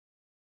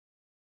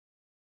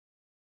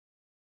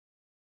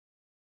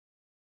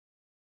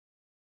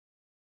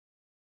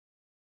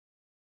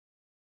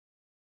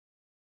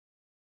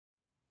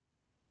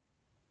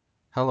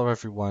Hello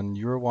everyone,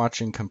 you are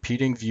watching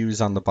Competing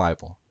Views on the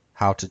Bible,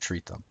 How to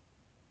Treat Them.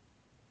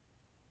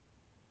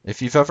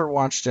 If you've ever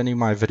watched any of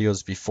my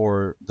videos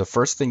before, the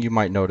first thing you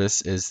might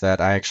notice is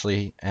that I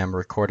actually am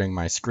recording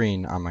my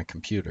screen on my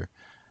computer,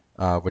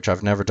 which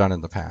I've never done in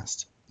the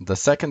past. The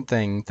second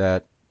thing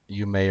that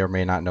you may or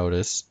may not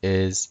notice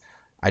is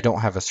I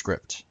don't have a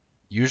script.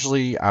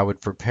 Usually I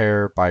would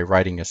prepare by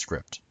writing a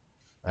script,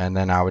 and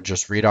then I would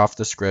just read off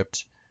the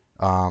script.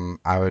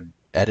 I would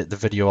edit the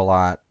video a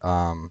lot.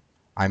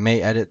 I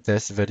may edit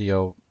this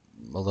video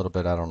a little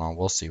bit. I don't know.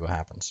 We'll see what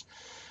happens.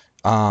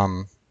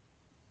 Um,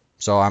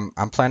 so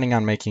I'm planning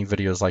on making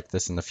videos like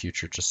this in the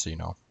future, just so you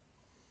know.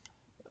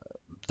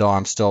 Though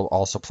I'm still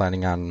also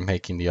planning on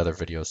making the other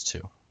videos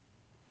too.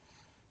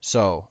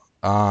 So,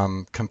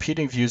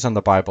 competing views on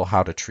the Bible,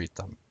 how to treat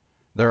them.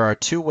 There are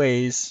two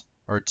ways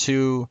or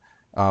two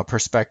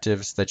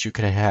perspectives that you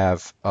could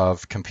have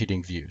of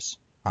competing views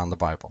on the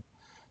Bible.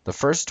 The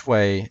first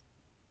way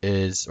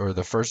is, or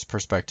the first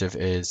perspective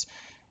is,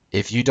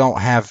 if you don't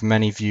have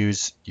many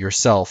views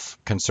yourself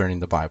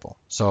concerning the Bible.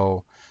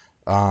 So,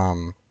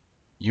 um,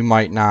 you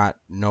might not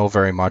know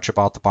very much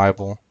about the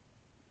Bible.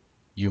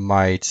 You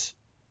might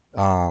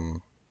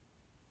um,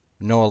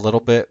 know a little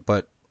bit,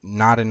 but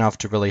not enough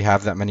to really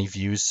have that many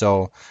views.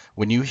 So,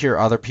 when you hear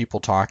other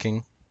people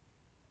talking,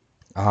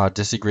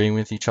 disagreeing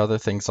with each other,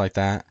 things like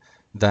that,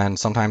 then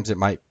sometimes it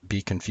might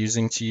be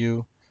confusing to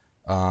you.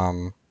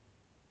 Um,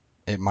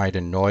 it might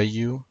annoy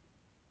you.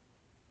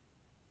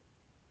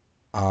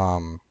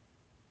 Um,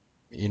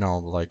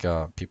 like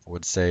people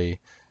would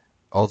say,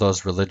 oh,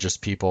 those religious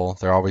people,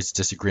 they're always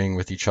disagreeing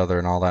with each other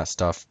and all that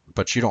stuff.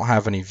 But you don't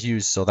have any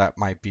views, so that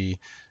might be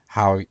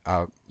how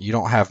you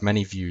don't have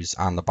many views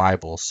on the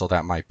Bible, so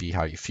that might be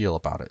how you feel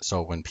about it.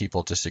 So when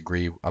people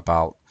disagree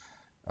about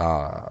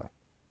uh,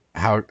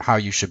 how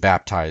you should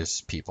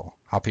baptize people,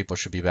 how people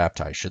should be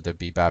baptized, should they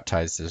be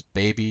baptized as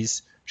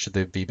babies? Should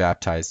they be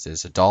baptized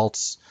as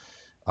adults?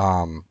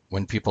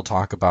 When people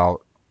talk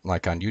about,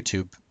 like on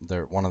YouTube,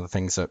 one of the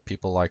things that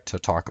people like to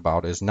talk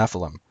about is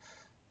Nephilim.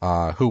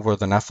 Who were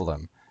the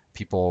Nephilim?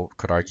 People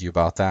could argue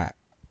about that.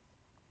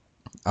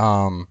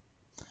 Um,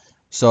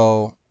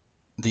 so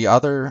the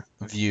other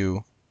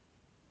view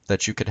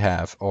that you could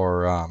have,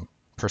 or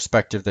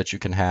perspective that you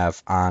can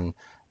have on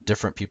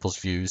different people's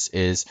views,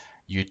 is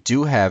you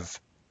do have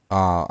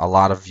a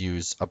lot of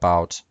views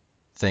about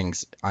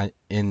things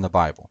in the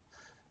Bible.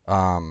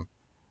 Um,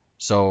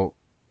 so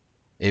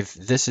if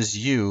this is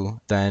you,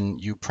 then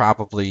you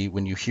probably,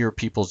 when you hear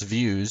people's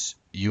views,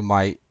 you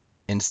might,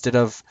 instead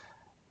of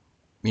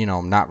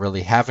not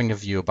really having a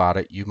view about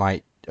it, you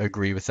might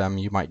agree with them,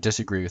 you might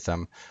disagree with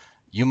them.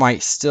 You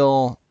might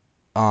still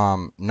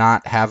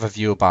not have a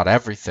view about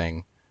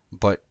everything,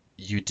 but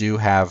you do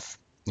have,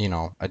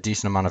 a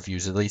decent amount of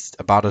views, at least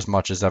about as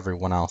much as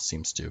everyone else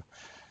seems to.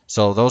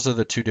 So those are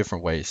the two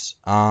different ways.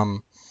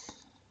 For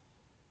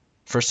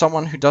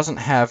someone who doesn't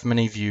have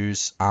many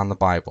views on the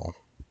Bible,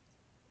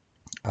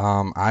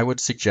 I would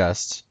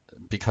suggest,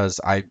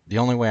 because the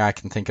only way I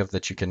can think of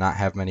that you cannot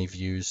have many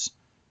views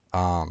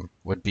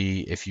would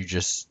be if you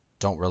just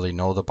don't really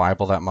know the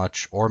Bible that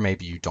much, or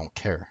maybe you don't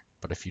care.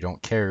 But if you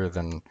don't care,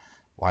 then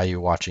why are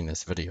you watching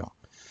this video?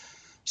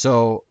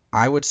 So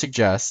I would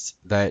suggest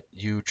that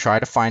you try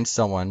to find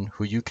someone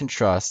who you can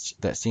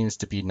trust that seems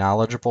to be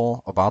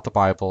knowledgeable about the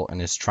Bible and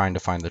is trying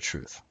to find the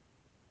truth.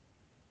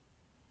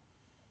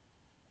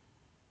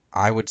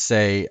 I would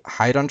say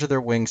hide under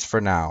their wings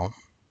for now,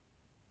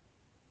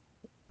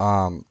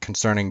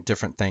 concerning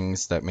different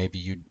things that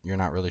maybe you're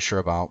not really sure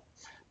about,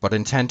 but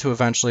intend to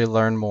eventually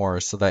learn more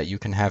so that you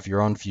can have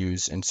your own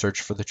views and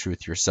search for the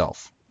truth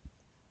yourself.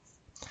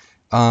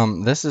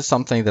 This is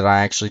something that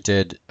I actually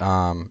did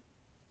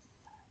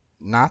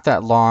not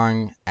that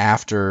long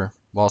after,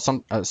 well,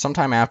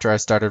 sometime after I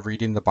started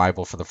reading the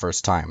Bible for the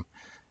first time.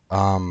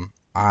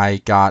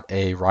 I got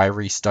a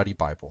Ryrie study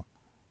Bible,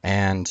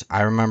 and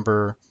I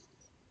remember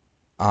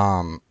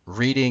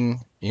reading,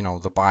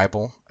 the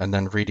Bible, and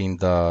then reading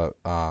the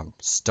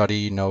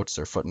study notes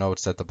or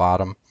footnotes at the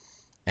bottom.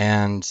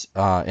 And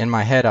in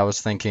my head, I was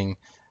thinking,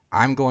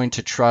 I'm going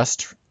to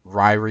trust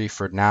Ryrie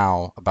for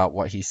now about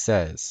what he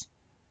says.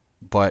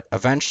 But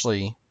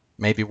eventually,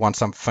 maybe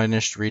once I'm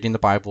finished reading the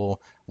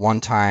Bible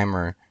one time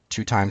or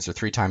two times or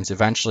three times,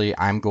 eventually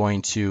I'm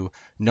going to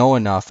know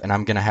enough and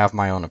I'm going to have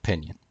my own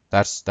opinion.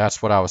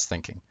 That's what I was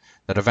thinking.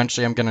 That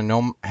eventually I'm going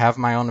to have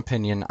my own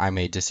opinion. I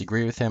may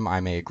disagree with him,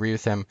 I may agree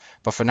with him,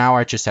 but for now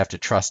I just have to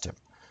trust him.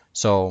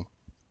 So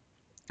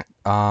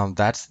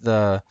that's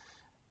the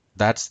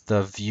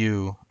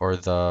view, or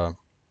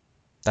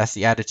that's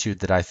the attitude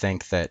that I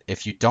think, that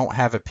if you don't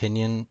have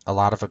a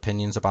lot of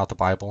opinions about the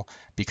Bible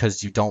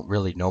because you don't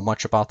really know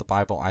much about the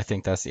Bible, I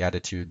think that's the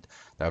attitude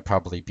that would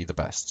probably be the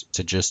best.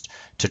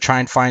 To try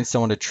and find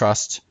someone to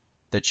trust,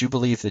 that you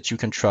believe that you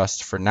can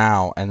trust for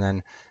now, and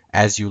then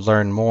as you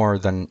learn more,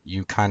 then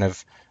you kind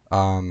of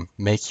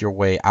make your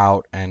way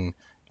out and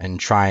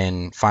try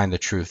and find the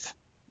truth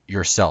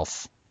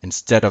yourself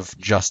instead of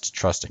just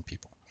trusting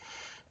people.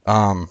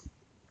 Um,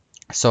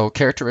 So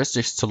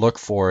characteristics to look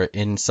for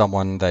in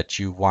someone that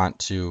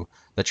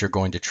that you're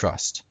going to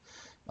trust.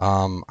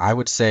 I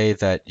would say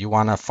that you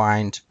want to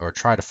find or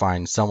try to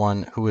find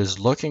someone who is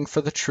looking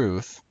for the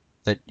truth,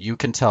 that you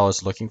can tell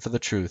is looking for the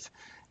truth,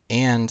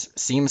 and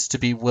seems to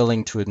be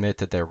willing to admit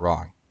that they're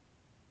wrong.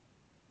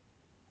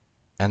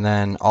 And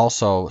then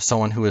also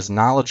someone who is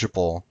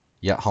knowledgeable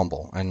yet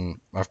humble. And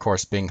of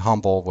course, being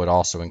humble would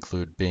also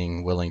include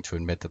being willing to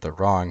admit that they're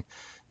wrong,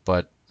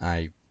 but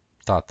I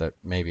thought that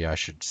maybe I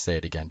should say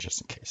it again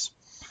just in case.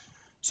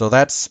 So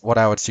that's what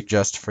I would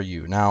suggest for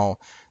you. Now,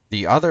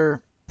 the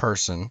other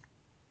person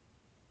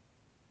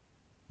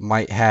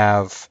might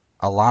have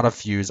a lot of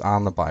views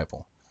on the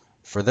Bible.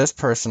 For this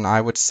person,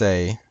 I would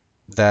say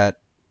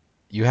that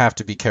you have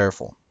to be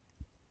careful.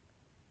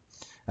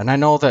 And I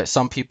know that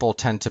some people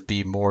tend to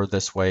be more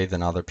this way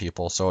than other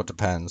people, so it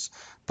depends.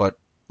 But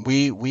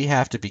we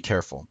have to be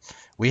careful.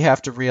 We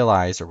have to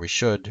realize, or we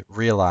should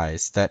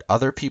realize, that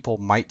other people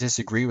might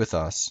disagree with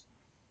us,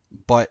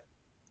 but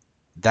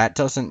that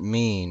doesn't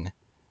mean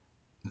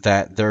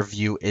that their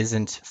view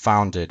isn't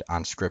founded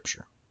on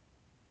Scripture.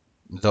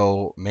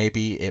 Though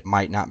maybe it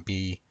might not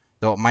be,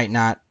 though it might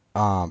not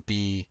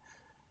be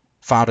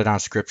founded on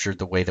Scripture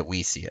the way that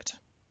we see it.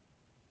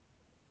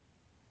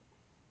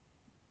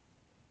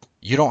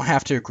 You don't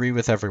have to agree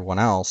with everyone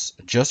else.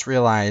 Just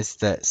realize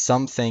that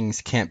some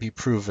things can't be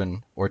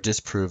proven or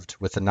disproved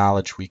with the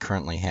knowledge we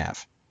currently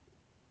have.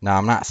 Now,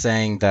 I'm not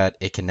saying that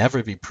it can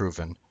never be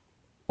proven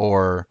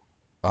or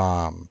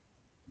um,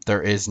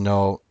 there is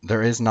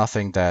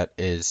nothing that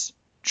is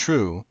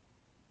true.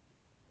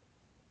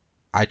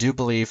 I do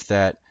believe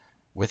that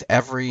with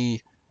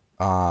every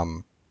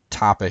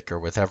topic or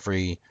with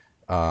every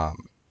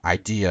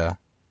idea,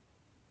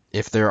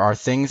 if there are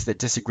things that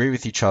disagree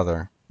with each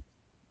other,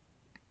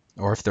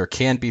 or if there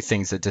can be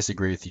things that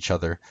disagree with each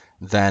other,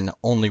 then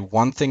only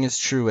one thing is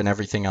true and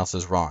everything else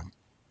is wrong.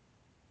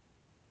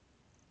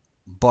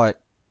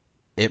 But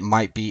it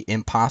might be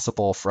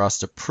impossible for us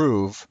to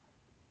prove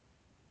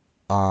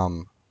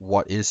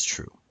what is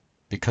true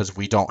because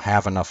we don't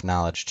have enough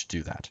knowledge to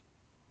do that.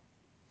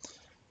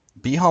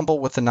 Be humble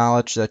with the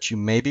knowledge that you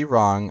may be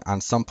wrong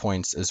on some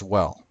points as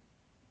well,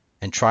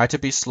 and try to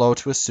be slow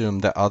to assume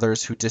that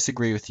others who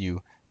disagree with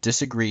you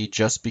disagree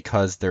just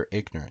because they're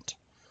ignorant.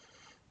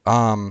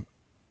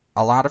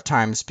 A lot of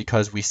times,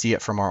 because we see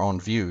it from our own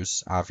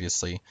views,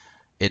 obviously,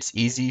 it's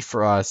easy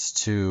for us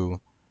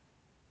to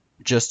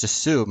just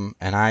assume,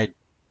 and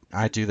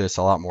I do this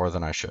a lot more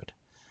than I should.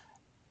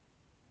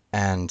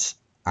 And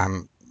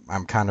I'm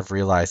kind of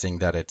realizing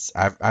that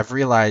I've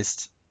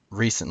realized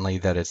recently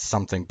that it's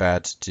something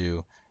bad to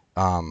do,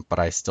 but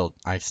I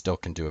still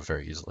can do it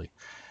very easily.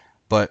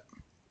 But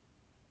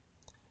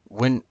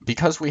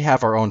because we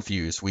have our own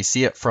views, we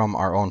see it from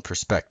our own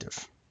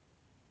perspective.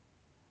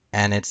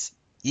 And it's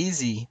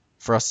easy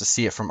for us to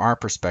see it from our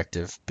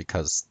perspective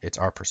because it's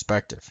our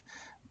perspective.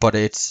 But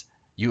a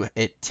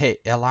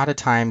lot of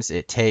times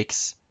it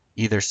takes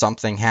either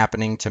something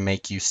happening to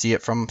make you see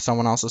it from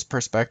someone else's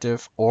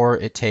perspective, or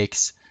it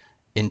takes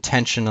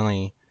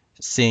intentionally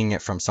seeing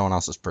it from someone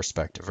else's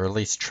perspective, or at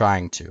least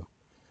trying to.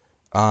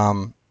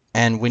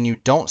 And when you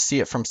don't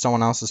see it from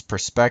someone else's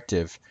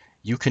perspective,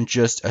 you can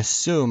just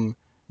assume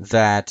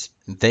that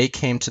they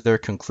came to their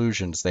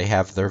conclusions. They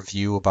have their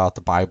view about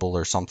the Bible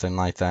or something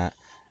like that,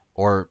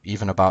 or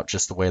even about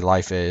just the way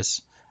life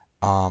is,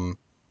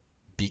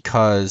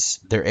 because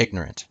they're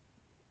ignorant.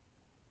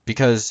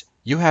 Because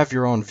you have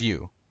your own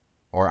view,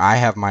 or I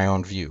have my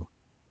own view,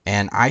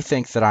 and I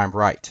think that I'm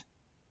right.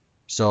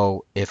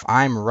 So if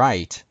I'm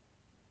right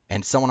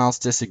and someone else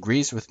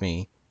disagrees with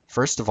me,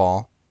 first of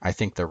all, I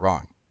think they're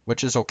wrong,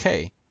 which is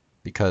okay,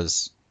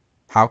 because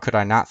how could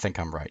I not think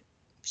I'm right?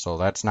 So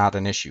that's not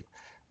an issue.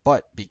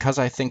 But because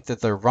I think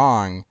that they're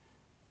wrong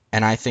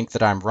and I think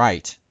that I'm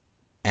right,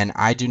 and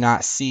I do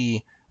not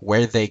see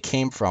where they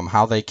came from,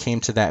 how they came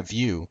to that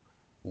view,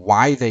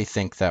 why they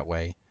think that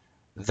way,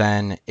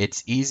 then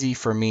it's easy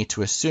for me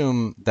to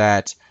assume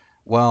that,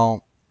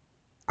 well,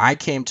 I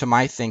came to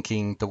my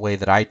thinking the way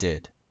that I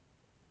did,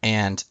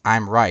 and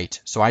I'm right,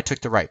 so I took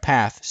the right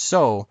path,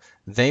 so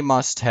they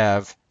must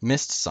have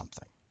missed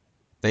something.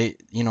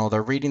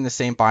 They're reading the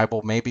same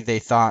Bible. Maybe they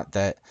thought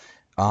that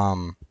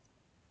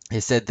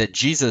it said that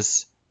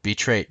Jesus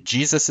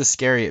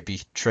Iscariot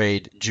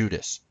betrayed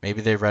Judas.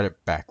 Maybe they read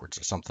it backwards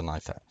or something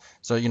like that.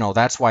 So,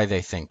 that's why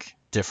they think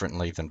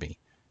differently than me,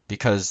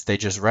 because they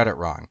just read it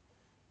wrong,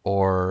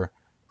 or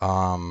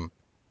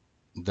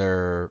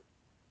they're,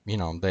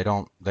 they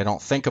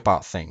don't think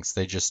about things.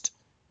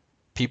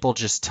 People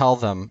just tell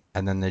them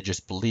and then they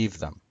just believe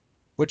them,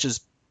 which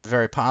is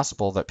very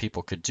possible that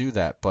people could do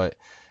that, but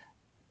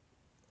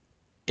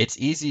it's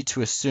easy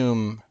to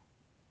assume.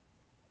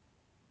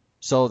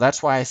 So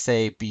that's why I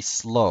say be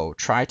slow.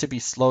 Try to be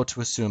slow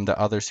to assume that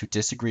others who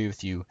disagree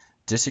with you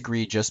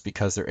disagree just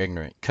because they're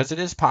ignorant. Because it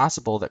is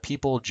possible that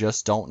people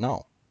just don't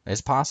know.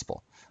 It's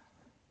possible.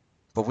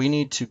 But we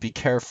need to be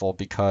careful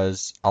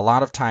because a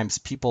lot of times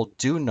people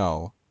do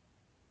know,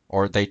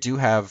 or they do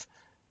have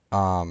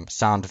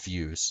sound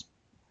views.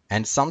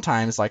 And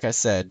sometimes, like I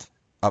said,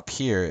 up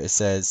here, it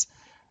says,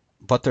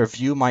 but their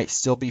view might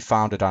still be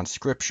founded on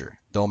Scripture,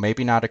 though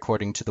maybe not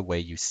according to the way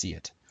you see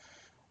it.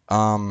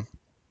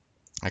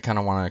 I kind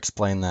of want to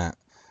explain that.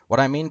 What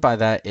I mean by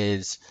that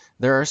is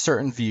there are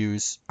certain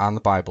views on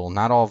the Bible,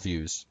 not all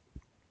views,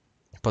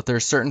 but there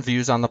are certain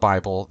views on the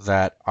Bible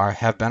that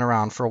have been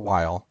around for a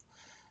while,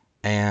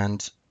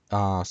 and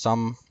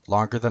some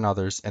longer than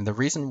others. And the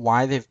reason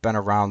why they've been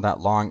around that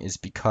long is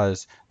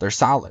because they're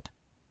solid.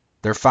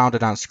 They're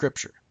founded on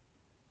Scripture,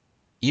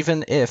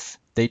 even if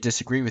they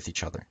disagree with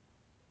each other.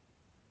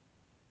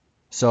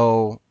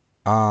 So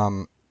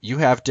you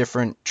have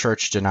different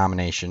church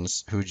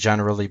denominations who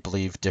generally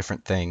believe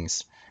different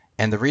things.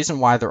 And the reason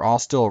why they're all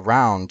still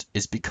around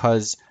is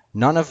because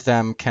none of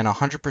them can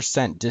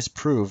 100%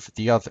 disprove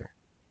the other.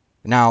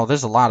 Now,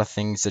 there's a lot of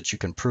things that you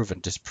can prove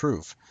and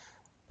disprove.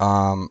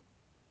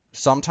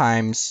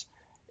 Sometimes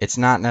it's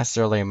not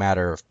necessarily a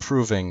matter of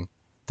proving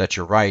that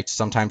you're right.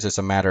 Sometimes it's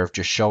a matter of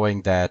just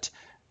showing that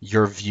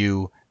your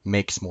view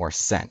makes more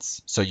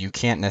sense. So you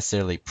can't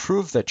necessarily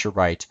prove that you're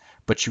right,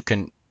 but you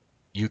can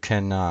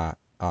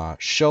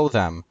show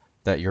them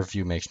that your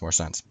view makes more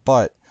sense.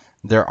 But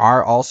there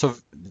are also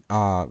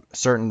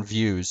certain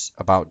views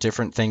about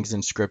different things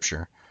in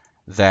Scripture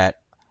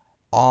that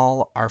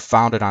all are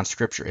founded on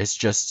Scripture. It's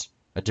just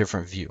a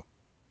different view.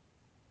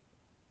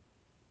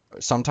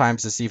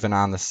 Sometimes it's even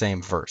on the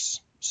same verse.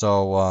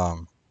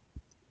 So,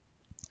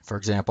 for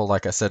example,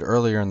 like I said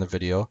earlier in the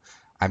video,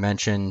 I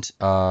mentioned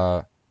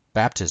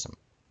baptism.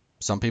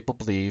 Some people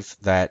believe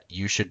that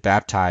you should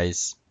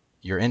baptize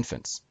your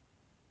infants.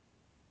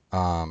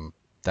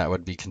 That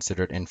would be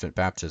considered infant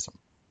baptism.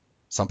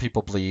 Some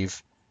people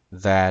believe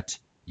that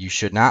you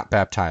should not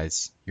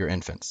baptize your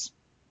infants.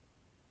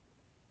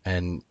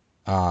 And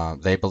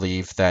they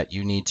believe that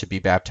you need to be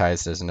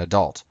baptized as an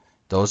adult.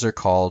 Those are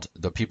called,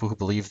 the people who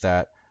believe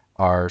that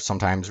are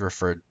sometimes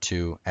referred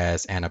to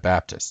as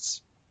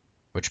Anabaptists,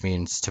 which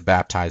means to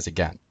baptize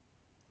again.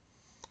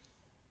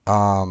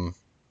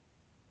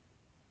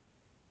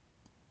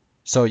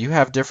 So you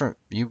have different,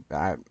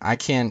 I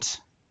can't,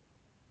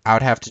 I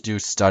would have to do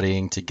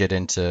studying to get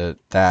into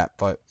that,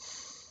 but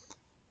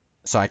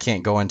so I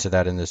can't go into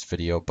that in this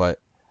video, but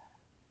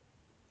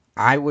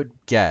I would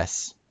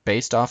guess,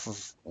 based off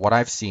of what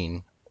I've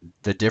seen,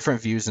 the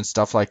different views and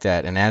stuff like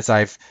that, and as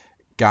I've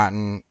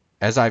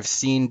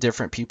seen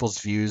different people's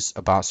views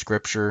about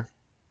Scripture,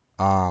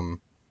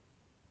 I've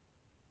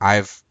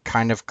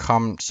kind of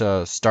come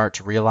to start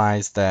to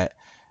realize that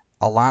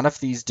a lot of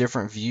these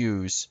different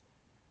views,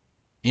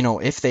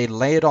 if they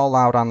lay it all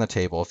out on the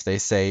table, if they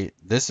say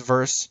this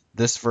verse,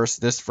 this verse,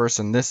 this verse,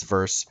 and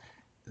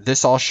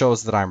this all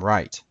shows that I'm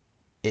right.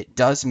 It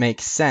does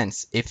make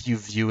sense if you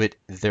view it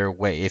their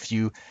way.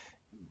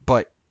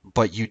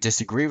 But you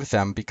disagree with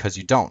them because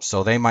you don't.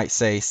 So they might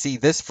say, see,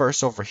 this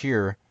verse over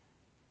here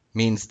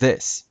means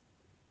this.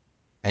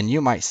 And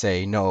you might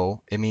say,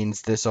 no, it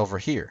means this over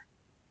here.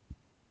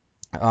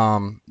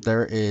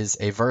 There is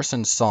a verse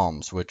in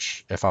Psalms,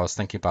 which if I was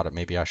thinking about it,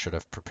 maybe I should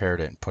have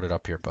prepared it and put it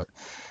up here. But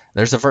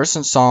there's a verse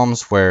in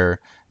Psalms where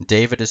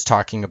David is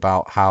talking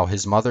about how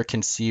his mother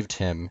conceived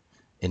him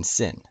in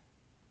sin.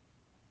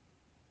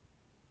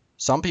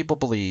 Some people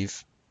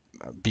believe,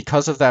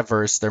 because of that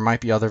verse, there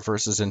might be other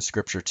verses in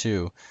Scripture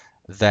too,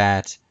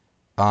 that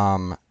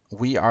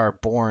we are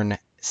born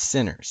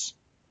sinners.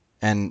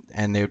 And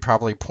they would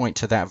probably point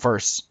to that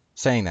verse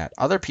saying that.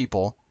 Other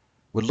people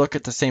would look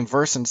at the same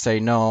verse and say,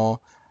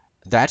 no,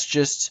 that's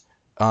just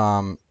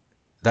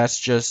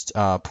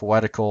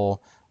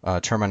poetical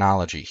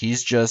terminology.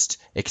 He's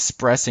just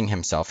expressing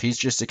himself. He's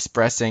just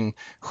expressing,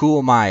 who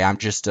am I? I'm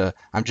just a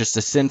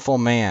sinful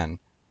man.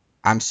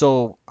 I'm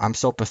so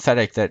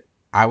pathetic that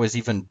I was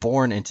even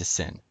born into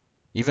sin.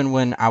 Even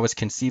when I was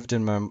conceived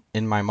in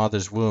my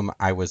mother's womb,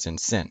 I was in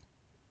sin.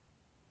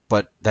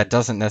 But that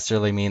doesn't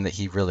necessarily mean that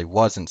he really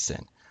was in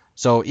sin.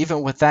 So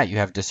even with that, you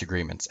have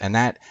disagreements. And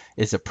that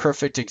is a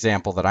perfect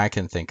example that I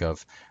can think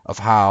of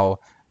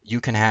how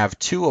you can have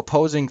two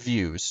opposing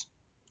views,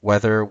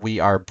 whether we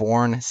are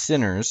born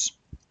sinners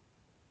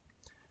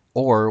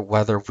or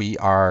whether we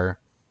are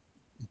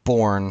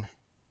born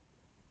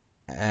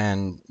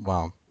and,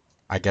 well,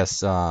 I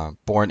guess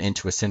born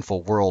into a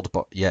sinful world,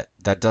 but yet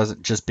that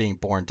doesn't, just being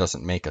born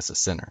doesn't make us a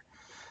sinner.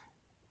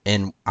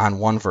 On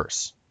one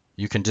verse.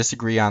 You can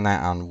disagree on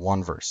that on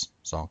one verse.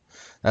 So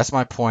that's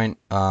my point.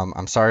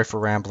 I'm sorry for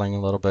rambling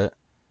a little bit.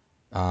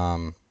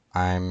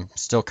 I'm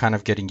still kind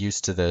of getting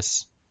used to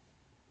this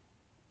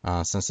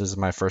since this is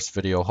my first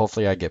video.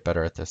 Hopefully I get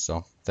better at this.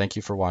 So thank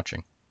you for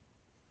watching.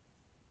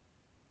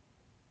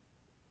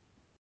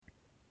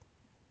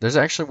 There's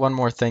actually one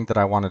more thing that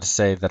I wanted to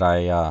say that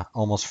I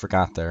almost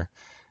forgot there.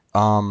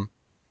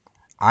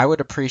 I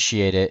would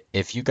appreciate it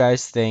if you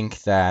guys think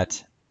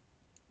that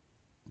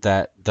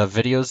the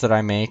videos that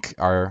I make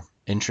are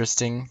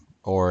interesting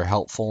or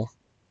helpful,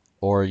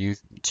 or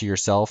to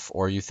yourself,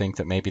 or you think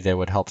that maybe they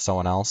would help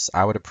someone else.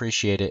 I would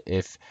appreciate it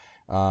if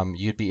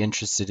you'd be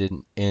interested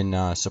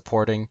in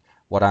supporting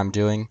what I'm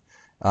doing.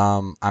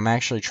 I'm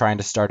actually trying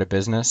to start a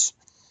business,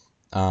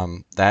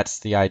 That's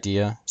the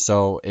idea.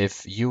 So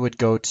if you would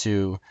go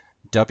to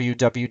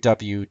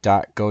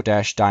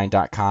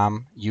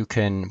www.go-dine.com, you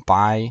can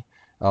buy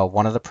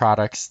one of the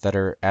products that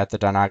are at the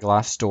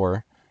Dinaglass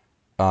store.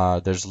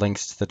 There's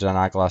links to the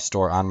Dinaglass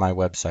store on my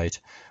website.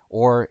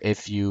 Or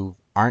if you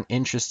aren't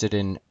interested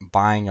in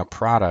buying a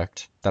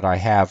product that I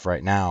have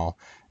right now,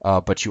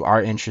 but you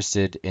are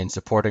interested in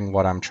supporting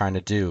what I'm trying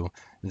to do,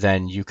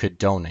 then you could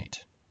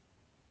donate.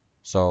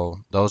 So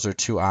those are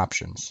two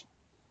options.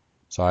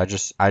 So I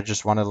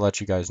just wanted to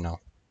let you guys know.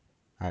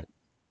 All right.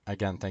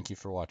 Again, thank you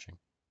for watching.